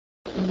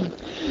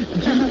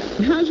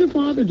How's your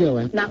father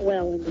doing? Not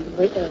well, Wendy.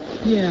 Right ill.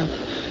 Yeah.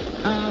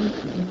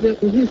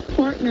 His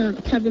partner,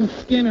 Kevin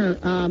Skinner.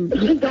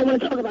 You don't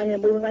want to talk about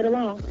him. Moving right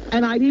along.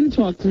 And I didn't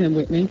talk to him,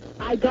 Whitney.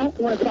 I don't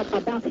want to talk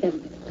about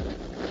him.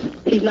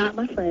 He's not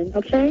my friend,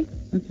 okay?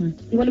 Okay.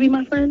 You want to be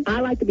my friend?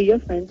 I like to be your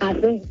friend, I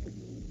think.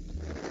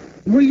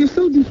 Well, you're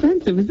so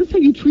defensive. Is this how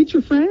you treat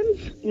your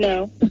friends?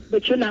 No,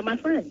 but you're not my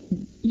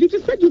friend. You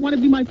just said you want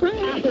to be my friend.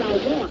 That's what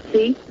I want.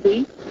 See?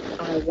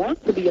 I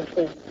want to be your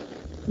friend.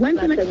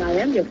 When's the next? I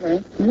am your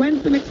friend.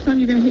 When's the next time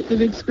you're going to hit the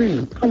big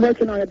screen? I'm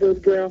working on it, baby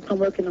girl. I'm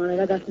working on it.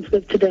 I got some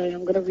scripts today.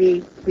 I'm going to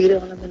read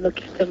on them and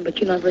look at them. But,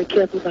 you know, I'm very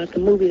careful about the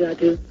movies I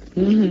do.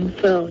 Mm-hmm.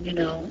 So, you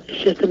know,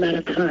 it's just a matter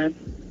of time.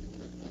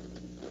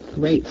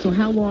 Great. So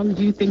how long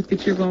do you think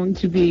that you're going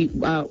to be,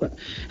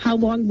 how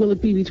long will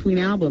it be between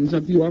albums?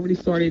 Have you already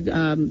started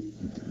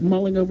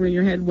mulling over in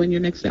your head when your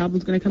next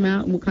album's going to come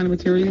out and what kind of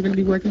material you're going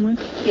to be working with?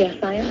 Yes,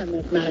 I am,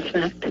 as a matter of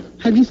fact.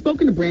 Have you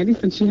spoken to Brandy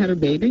since she had her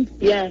baby?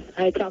 Yes,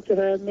 I talk to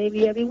her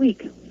maybe every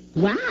week.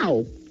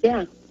 Wow.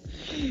 Yeah.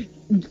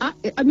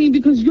 I mean,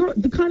 because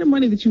the kind of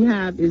money that you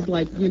have is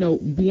like, you know,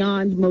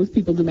 beyond most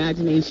people's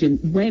imagination.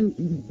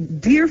 When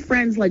dear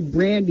friends like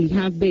Brandy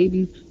have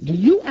babies, do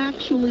you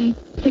actually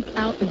pick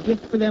out a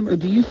gift for them, or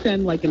do you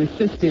send like an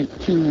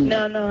assistant to?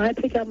 No, I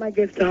pick out my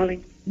gifts,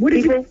 darling. What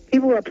did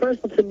people are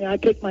personal to me. I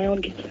pick my own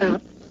gifts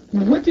out.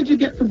 What did you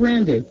get for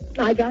Brandy?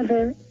 I got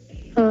her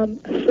a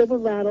silver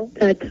rattle,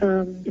 that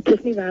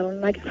Tiffany rattle,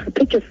 and I got her a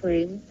picture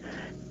frame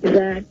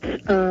that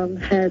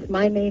has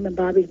my name and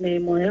Bobby's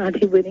name on it,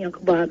 Auntie Whitney,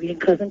 Uncle Bobby, and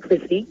Cousin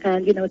Chrissy.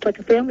 And, you know, it's like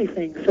a family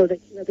thing, so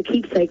that you know, the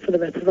keepsake for the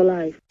rest of her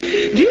life. Do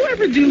you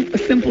ever do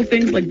simple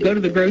things like go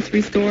to the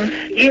grocery store?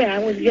 Yeah, I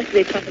was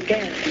yesterday pumping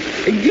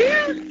gas.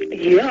 Yeah?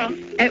 Yeah.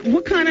 And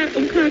what kind of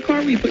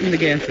car were you putting the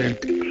gas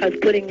in? I was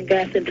putting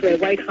gas into a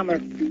white Hummer.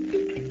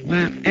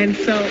 Wow. And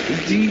so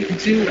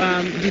did you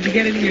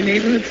get it in your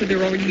neighborhood so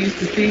they're already used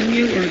to seeing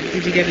you, or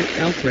did you get it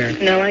elsewhere?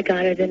 No, I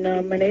got it in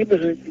my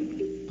neighborhood.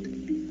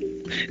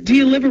 Do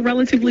you live a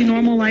relatively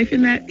normal life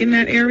in that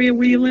area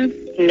where you live?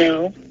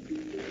 No.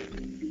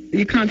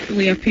 You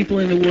constantly have people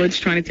in the woods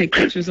trying to take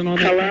pictures and all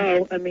that?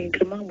 Hello. I mean,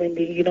 come on,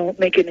 Wendy. You don't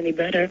make it any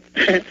better.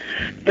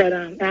 But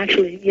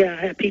actually, yeah,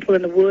 I have people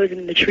in the woods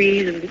and in the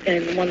trees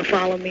and want to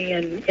follow me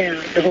and,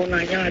 yeah, the whole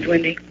 9 yards,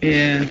 Wendy.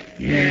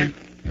 Yeah.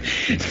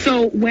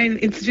 So when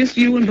it's just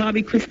you and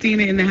Bobby,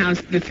 Christina in the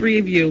house, the three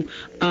of you,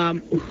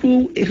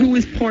 who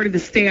is part of the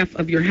staff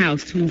of your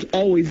house who's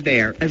always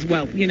there as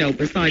well, you know,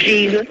 besides...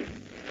 Jesus.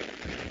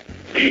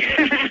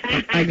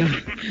 I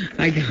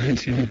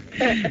got you.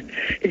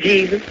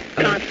 Jesus,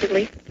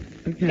 constantly.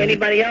 Okay.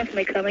 Anybody else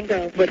may come and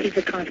go, but he's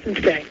a constant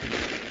stay.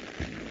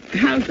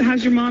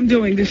 How's your mom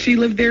doing? Does she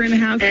live there in the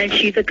house? And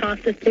she's a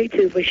constant stay,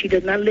 too, but she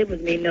does not live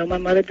with me. No, my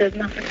mother does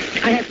not.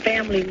 I have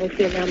family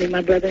mostly around me,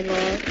 my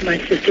brother-in-law, my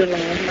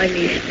sister-in-law, my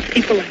niece,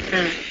 people like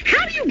that.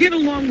 How do you get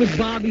along with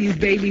Bobby's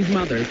baby's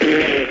mother?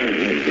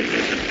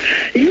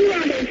 You are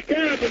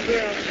hysterical,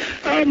 girl.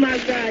 Oh, my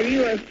God,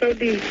 you are so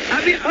deep.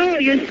 I mean, oh,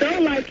 you're so,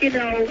 like, you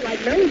know,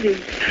 like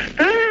nosy.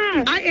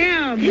 Ah! I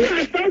am. You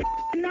are so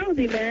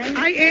nosy, man.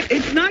 I am.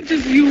 It's not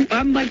just you.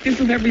 I'm like this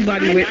with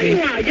everybody, Whitney. I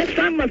know you are. Your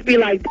son must be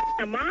like,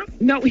 Mom?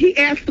 No, he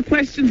asked the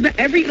questions.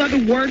 Every other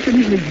word from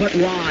him was, but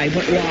why?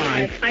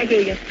 I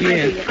hear you. Yeah. I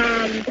hear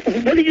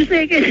you. What did you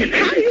say again?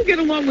 How do you get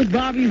along with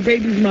Bobby's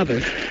baby's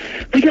mother?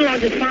 We get along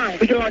just fine.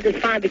 We get along just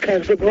fine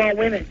because we're grown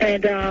women.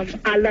 And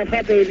I love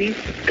her babies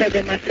because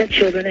they're my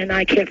stepchildren, and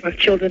I care for her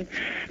children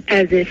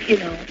as if, you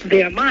know,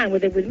 they are mine,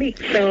 with me.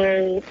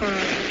 So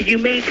you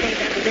maintain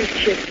that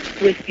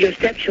relationship with your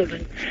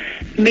stepchildren.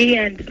 Me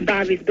and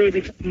Bobby's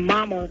baby's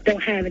mama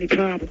don't have any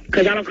problem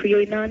because I don't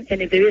create none,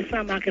 and if there is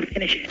something, I can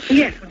finish it.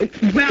 Yeah.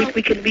 Well,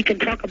 we can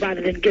talk about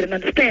it and get an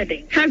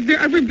understanding. Has there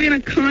ever been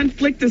a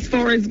conflict as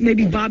far as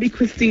maybe Bobby,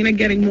 Christina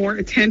getting more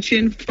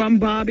attention from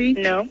Bobby?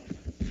 No.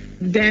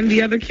 Than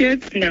the other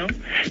kids? No.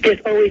 There's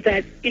always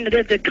that, you know,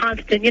 there's the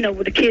constant, you know,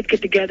 where the kids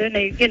get together and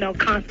they, you know,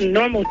 constant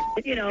normal,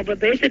 you know, but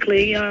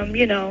basically,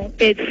 you know,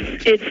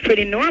 it's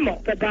pretty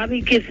normal. But Bobby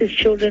gives his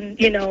children,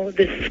 you know,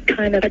 this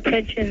kind of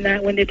attention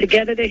that when they're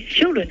together, they're his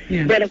children.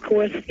 Yeah. But, of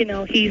course, you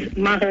know, he's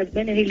my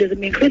husband and he lives with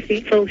me and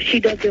Chrissy, so she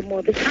does get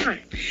more of his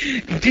time.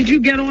 Did you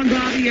get on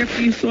Bobby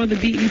after you saw the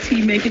BET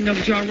making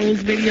of Ja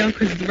Rule's video?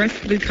 Because the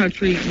rest of the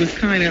country was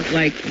kind of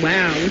like,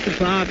 wow, look at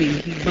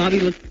Bobby. Bobby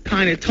looked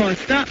kind of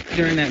tossed up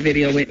during that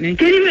video, Whitney.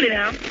 Did he really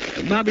now?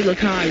 Bobby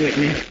looked high,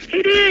 Whitney.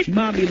 He did?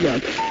 Bobby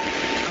looked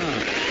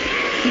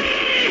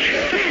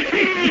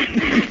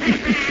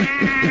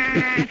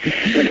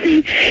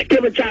See,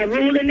 there was Ja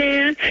Rule in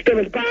there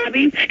was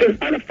Bobby, there was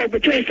other folk,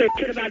 but you ain't said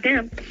shit about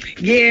them.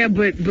 Yeah,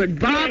 but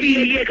Bobby...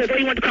 Yeah, because all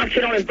you want to come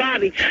shit on is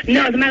Bobby.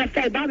 No, as a matter of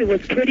fact, Bobby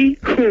was pretty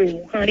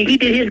cool, honey. He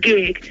did his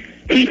gig.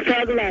 He's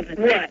Thug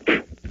 11. What?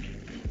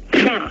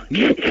 Come on,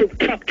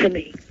 talk to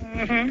me.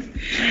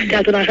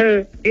 That's what I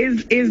heard.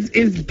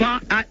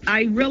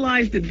 I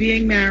realize that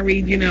being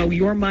married, you know,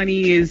 your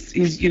money is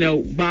you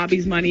know,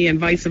 Bobby's money and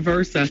vice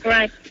versa.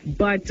 Right.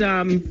 But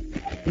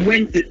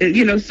when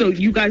you know, so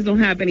you guys don't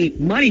have any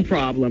money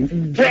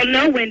problems. Well,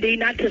 no, Wendy,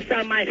 not to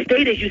sell my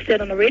estate, as you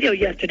said on the radio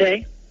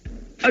yesterday.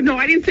 No,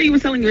 I didn't say you were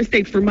selling your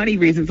estate for money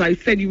reasons. I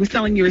said you were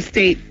selling your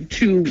estate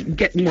to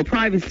get more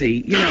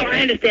privacy. You know. Oh,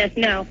 I understand.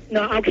 No,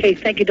 okay.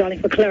 Thank you,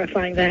 darling, for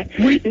clarifying that.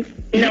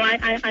 No,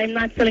 I'm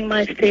not selling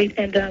my estate,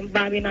 and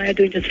Bobby and I are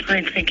doing just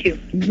fine. Thank you.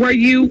 Were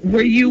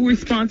you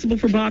responsible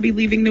for Bobby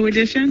leaving New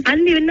Edition? I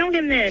didn't even know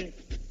him then.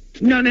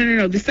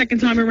 No. The second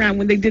time around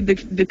when they did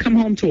the come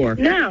home tour.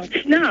 No. I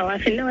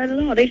said no, not at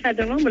all. They had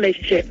their own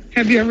relationship.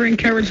 Have you ever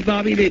encouraged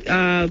Bobby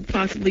to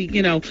possibly,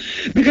 you know,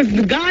 because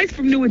the guys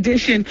from New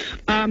Edition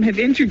have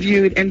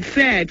interviewed and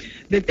said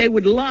that they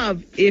would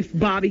love if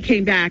Bobby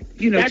came back,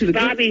 you know, That's to the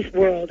Bobby's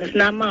world. It's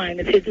not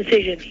mine. It's his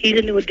decision. He's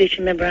a New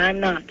Edition member.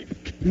 I'm not.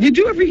 Did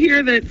you ever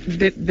hear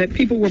that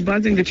people were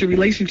buzzing that your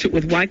relationship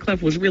with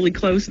Wyclef was really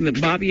close and that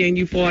Bobby and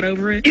you fought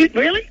over it?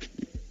 Really?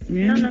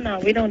 Yeah. No,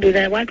 we don't do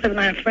that. Wyclef and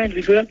I are friends.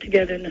 We grew up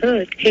together in the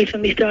hood. He's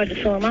from East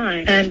Orange, so am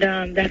I.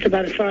 And that's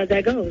about as far as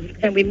that goes.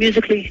 And we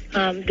musically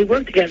do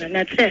work together, and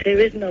that's it. There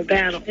is no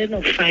battle. There's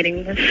no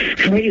fighting.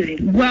 That's crazy.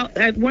 Well,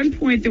 at one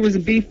point there was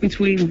a beef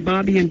between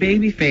Bobby and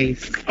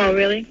Babyface. Oh,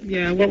 really?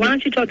 Yeah. Well, why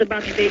don't you talk to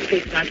Bobby and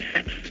Babyface about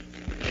that?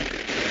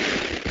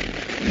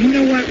 You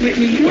know what,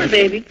 Whitney?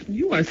 Baby?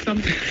 You are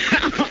something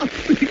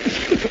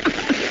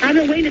I've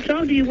been waiting to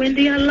talk to you,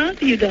 Wendy. I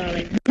love you,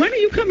 darling. When are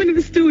you coming to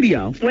the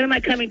studio? When am I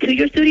coming to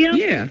your studio?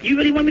 Yeah. You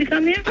really want me to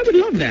come there? I would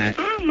love that.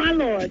 Oh, my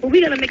Lord. Well, we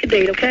got to make a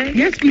date, okay?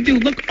 Yes, we do.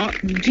 Look,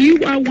 do you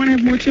want to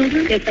have more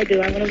children? Yes, I do.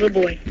 I want a little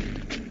boy.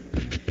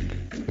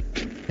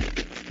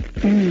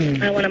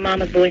 I want a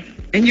mama's boy.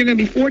 And you're going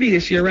to be 40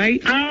 this year, right?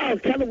 Oh,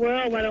 tell the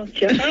world, why don't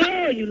you?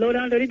 Oh, you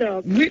low-down dirty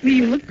dog. Whitney,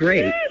 you look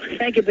great.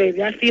 Thank you,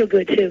 baby. I feel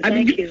good, too.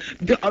 Thank you.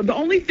 The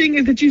only thing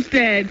is that you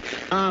said,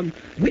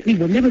 Whitney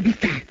will never be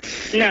fat.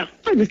 No.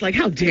 I was like,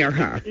 how dare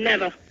her?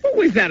 Never. What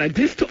was that, a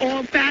diss to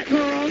all fat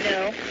girls?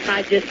 No,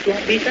 I just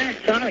won't be fat.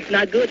 Sorry.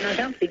 Not good, not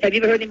healthy. Have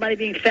you ever heard anybody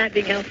being fat,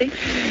 being healthy?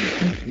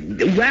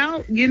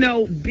 Well, you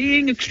know,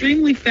 being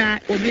extremely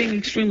fat or being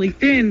extremely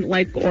thin,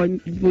 like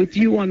with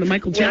you on the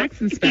Michael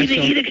Jackson special.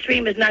 Either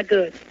extreme is not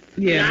good.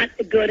 Yeah. Not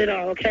good at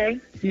all, okay?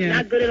 Yeah.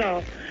 Not good at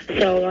all.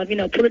 So, you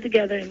know, pull it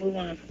together and move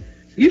on.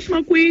 You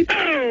smoke weed?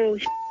 Oh,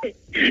 shit.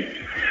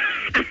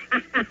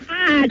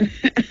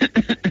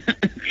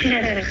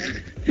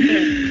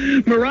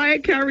 Mariah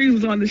Carey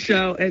was on the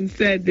show and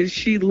said that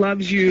she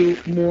loves you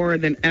more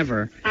than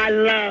ever. I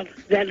love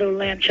that little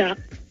lamb chop.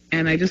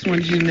 And I just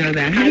wanted you to know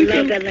that. I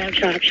love that lamb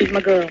chop. She's my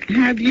girl.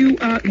 Have you,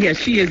 yeah,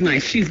 she is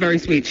nice. She's very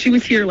sweet. She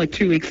was here like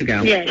 2 weeks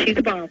ago. Yeah, she's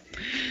the bomb.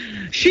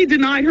 She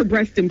denied her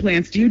breast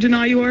implants. Do you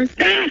deny yours?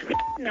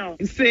 No.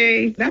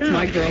 See, that's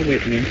my girl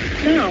Whitney.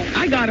 No.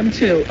 I got them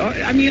too.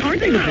 I mean, aren't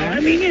they the best?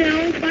 I mean, you know,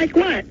 it's like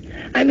what?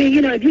 I mean,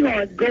 you know, if you're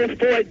going to go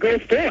for it, go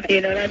for it.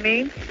 You know what I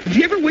mean? Do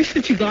you ever wish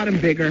that you got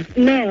them bigger?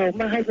 No,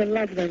 my husband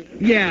loves them.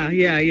 Yeah.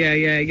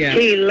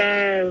 He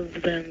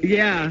loves them.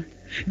 Yeah.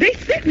 They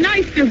sit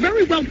nice. They're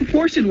very well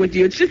proportioned with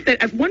you. It's just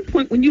that at one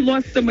point when you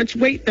lost so much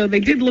weight, though, they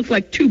did look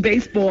like two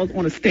baseballs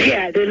on a stick.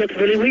 Yeah, they look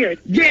really weird.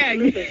 Yeah.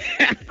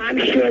 I'm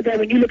sure that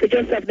when you look at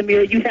yourself in the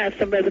mirror, you have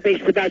some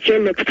reservations about your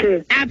looks,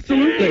 too.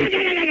 Absolutely.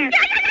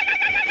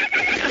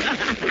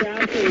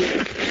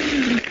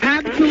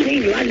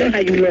 Absolutely. I know how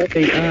you look.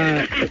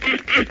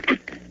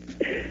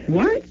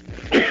 What?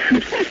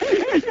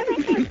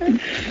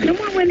 Come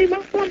on, Wendy.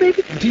 Come on,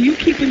 baby. Do you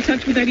keep in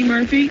touch with Eddie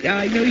Murphy?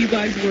 I know you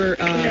guys were...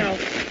 No.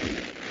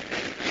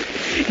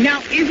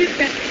 Now, is it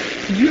that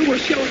you were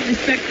showing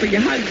respect for your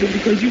husband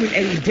because you and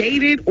Eddie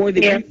dated, or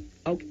that you...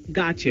 Oh,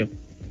 got you.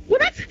 Well,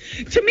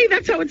 to me,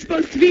 that's how it's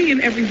supposed to be in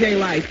everyday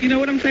life. You know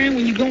what I'm saying?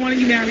 When you go on and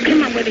you marry...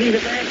 Come on, Wendy. He's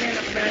a married man.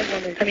 I'm a married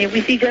woman. I mean,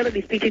 we see each other.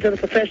 We speak to each other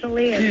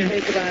professionally, and we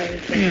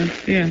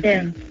survive.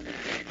 Yeah.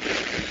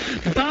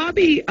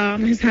 Bobby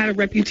has had a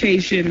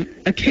reputation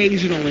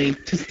occasionally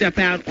to step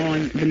out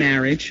on the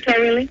marriage. Oh,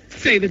 really?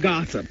 Say the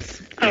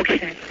gossips.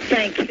 Okay.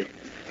 Thank you.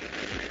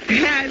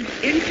 Has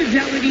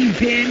infidelity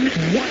been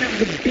one of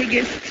the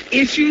biggest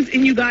issues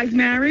in you guys'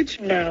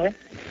 marriage? No.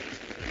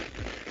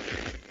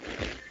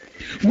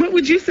 What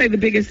would you say the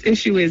biggest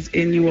issue is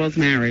in you all's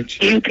marriage?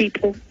 You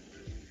people.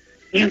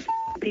 You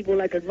people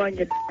like to run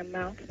your damn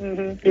mouth.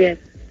 Mm-hmm. Yeah.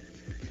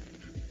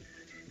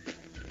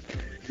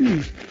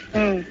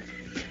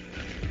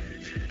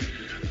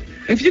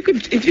 If you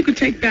could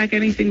take back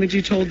anything that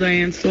you told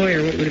Diane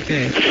Sawyer, what would it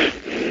be?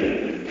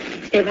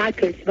 If I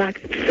could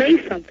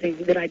say something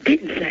that I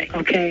didn't say,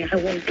 okay, I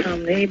wouldn't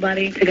tell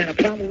anybody that got a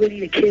problem with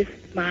you to kiss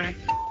my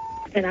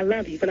and I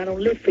love you, but I don't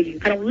live for you.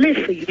 I don't live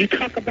for you. You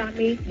talk about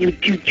me.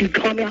 You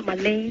call me out my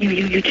name.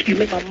 You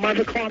make my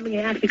mother call me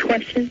and ask me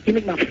questions. You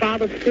make my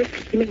father sick.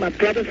 You make my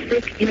brother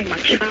sick. You make my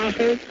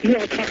childhood. You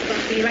all talk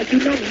about me like you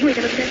know me.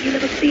 You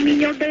never see me in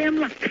your damn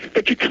life,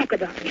 but you talk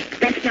about me.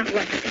 That's not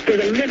right.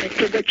 There's a limit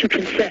to what you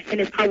can say.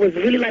 And if I was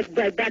really like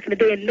back in the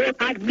day in North,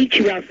 I'd meet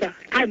you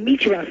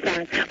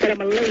outside. But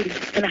I'm a lady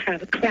and I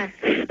have a class.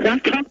 But I'll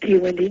talk to you,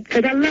 Wendy,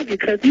 because I love you,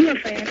 because you're a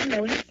fan. I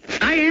know it.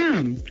 I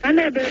am. I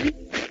know, baby.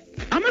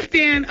 I'm a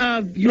fan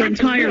of your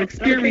entire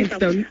experience,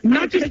 though.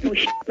 Not just no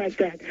shit like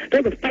that.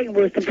 Those are fighting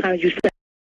words sometimes you say.